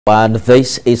And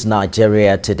this is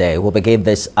Nigeria Today. We'll begin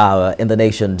this hour in the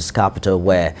nation's capital,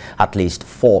 where at least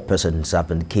 4 persons have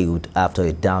been killed after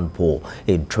a downpour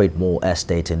in Trademore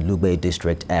Estate in Lugbe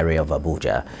District area of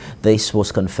Abuja. This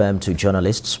was confirmed to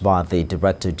journalists by the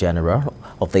Director General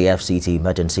of the FCT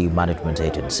Emergency Management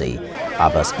Agency,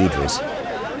 Abbas Idris.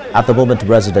 At the moment,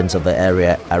 residents of the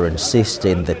area are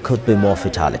insisting there could be more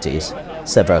fatalities.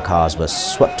 Several cars were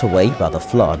swept away by the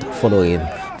flood following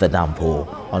the downpour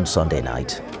on Sunday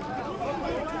night.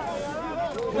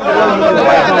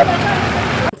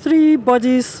 3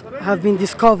 bodies have been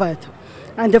discovered,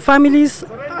 and the families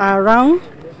are around.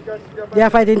 They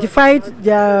have identified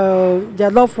their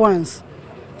loved ones,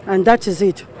 and that is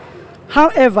it.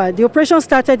 However, the operation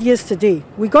started yesterday.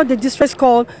 We got the distress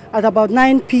call at about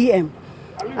 9 p.m.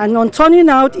 and on turning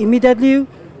out immediately,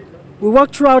 we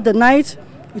worked throughout the night.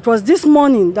 It was this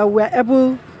morning that we were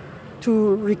able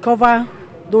to recover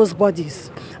those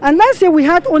bodies. And last year we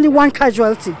had only 1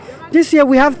 casualty. This year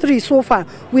we have 3 so far.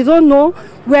 We don't know.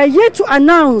 We are yet to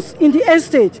announce in the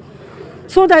estate,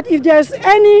 so that if there's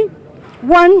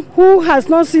anyone who has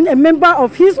not seen a member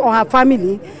of his or her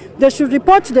family, they should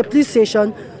report to the police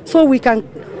station so we can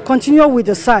continue with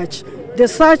the search. The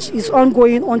search is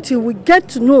ongoing until we get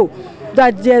to know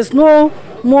that there's no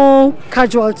more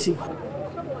casualty.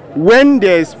 When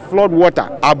there's flood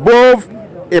water above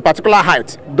a particular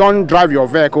height, don't drive your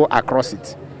vehicle across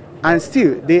it. And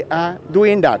still, they are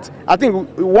doing that. I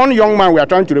think one young man we are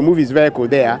trying to remove his vehicle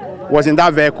there was in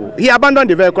that vehicle. He abandoned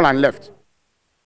the vehicle and left.